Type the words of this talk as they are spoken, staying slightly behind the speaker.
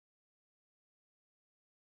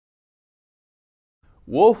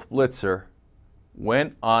Wolf Blitzer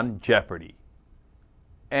went on Jeopardy.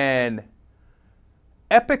 And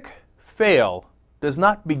epic fail does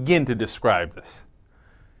not begin to describe this.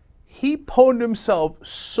 He pwned himself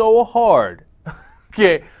so hard.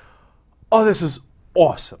 Okay. Oh, this is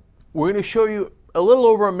awesome. We're going to show you a little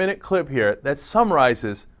over a minute clip here that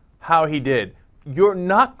summarizes how he did. You're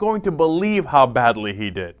not going to believe how badly he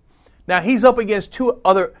did. Now, he's up against two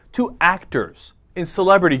actors in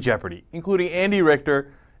Celebrity Jeopardy, including Andy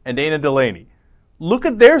Richter and Dana Delaney. Look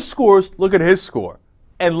at their scores, look at his score,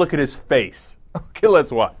 and look at his face. Okay,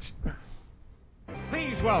 let's watch.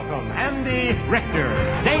 Please welcome Andy Richter,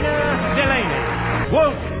 Dana Delaney,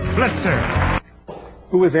 Wolf Blitzer.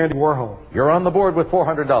 Who is Andy Warhol? You're on the board with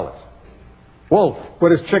 $400. Wolf.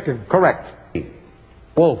 What is chicken? Correct.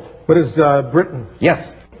 Wolf. What is Britain?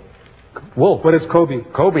 Yes. Wolf. What is Kobe?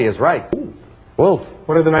 Kobe is right. Wolf.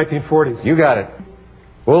 What are the 1940s? You got it.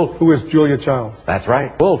 Wolf. Who is Julia Childs? That's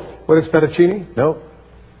right. Wolf. What is fettuccine? No.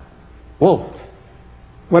 Wolf.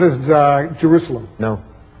 What is Jerusalem? No.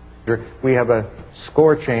 We have a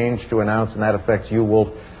score change to announce, and that affects you, Wolf.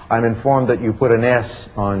 I'm informed that you put an S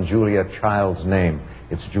on Julia Child's name.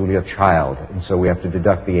 It's Julia Child, and so we have to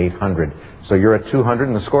deduct the 800. So you're at 200,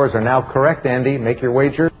 and the scores are now correct, Andy. Make your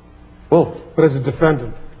wager. Wolf. What is a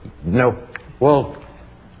defendant? No. Wolf.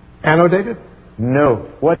 Annotated? No.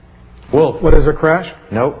 What? Wolf. What is a crash?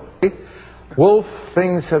 No. Wolf,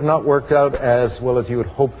 things have not worked out as well as you would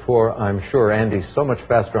hope for, I'm sure. Andy's so much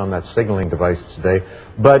faster on that signaling device today.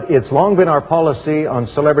 But it's long been our policy on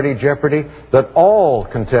Celebrity Jeopardy that all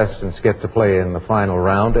contestants get to play in the final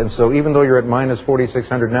round. And so even though you're at minus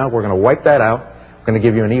 4,600 now, we're going to wipe that out. We're going to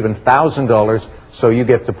give you an even $1,000 so you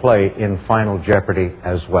get to play in Final Jeopardy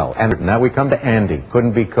as well. And now we come to Andy.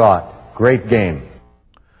 Couldn't be caught. Great game.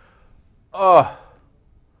 Oh,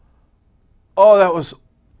 that was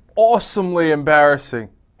awesomely embarrassing.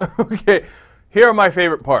 Okay, here are my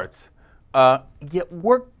favorite parts. Yeah,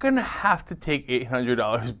 we're going to have to take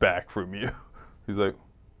 $800 back from you. He's like,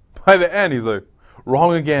 by the end, he's like,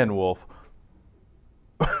 wrong again, Wolf.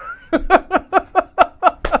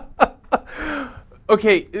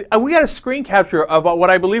 Okay, we got a screen capture of what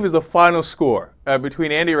I believe is the final score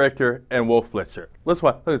between Andy Richter and Wolf Blitzer. Let's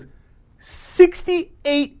watch. Look at this.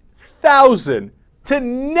 68,000 to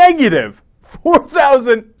negative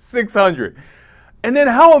 4,600. And then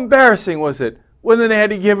how embarrassing was it when then they had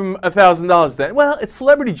to give him $1,000 then? Well, it's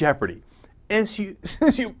Celebrity Jeopardy. And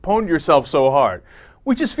since you pwned yourself so hard,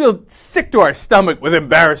 we just feel sick to our stomach with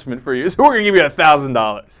embarrassment for you. So we're going to give you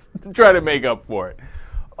 $1,000 to try to make up for it.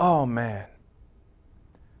 Oh, man.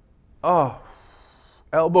 Oh,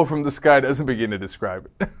 elbow from the sky doesn't begin to describe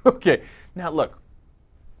it. Okay, now look.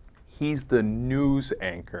 He's the news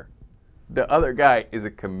anchor. The other guy is a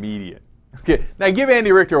comedian. Okay, now give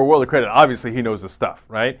Andy Richter a world of credit. Obviously, he knows the stuff,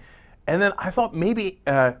 right? And then I thought maybe,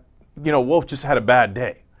 Wolf just had a bad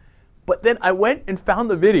day. But then I went and found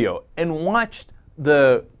the video and watched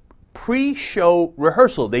the pre-show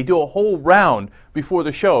rehearsal. They do a whole round before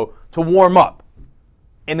the show to warm up.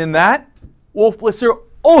 And in that, Wolf Blitzer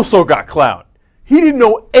also got clowned. He didn't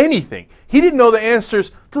know anything. He didn't know the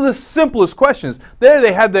answers to the simplest questions. There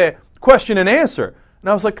they had the question and answer. And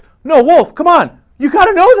I was like, no, Wolf, come on. You got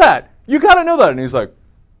to know that. You got to know that. And he's like,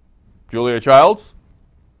 Julia Childs?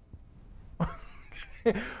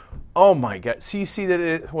 Oh, my God. So you see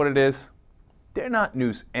what it is? They're not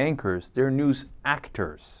news anchors. They're news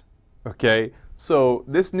actors. Okay? So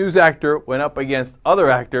this news actor went up against other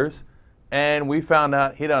actors, and we found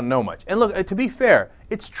out he doesn't know much. And look, to be fair,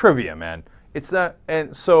 it's trivia, man. It's not,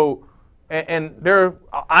 and so, and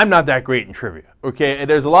I'm not that great in trivia, okay? And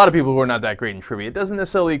there's a lot of people who are not that great in trivia. It doesn't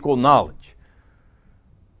necessarily equal knowledge.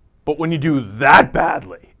 But when you do that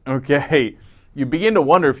badly, okay, you begin to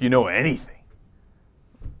wonder if you know anything.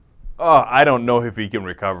 Oh, I don't know if he can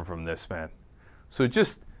recover from this, man. So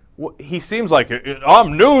he seems like,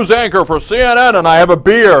 I'm news anchor for CNN and I have a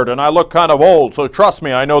beard and I look kind of old, so trust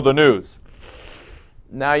me, I know the news.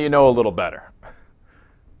 Now you know a little better.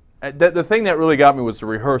 The thing that really got me was the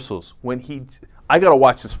rehearsals. I got to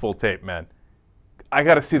watch this full tape, man. I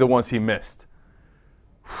got to see the ones he missed.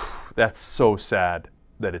 That's so sad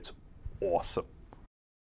that it's awesome.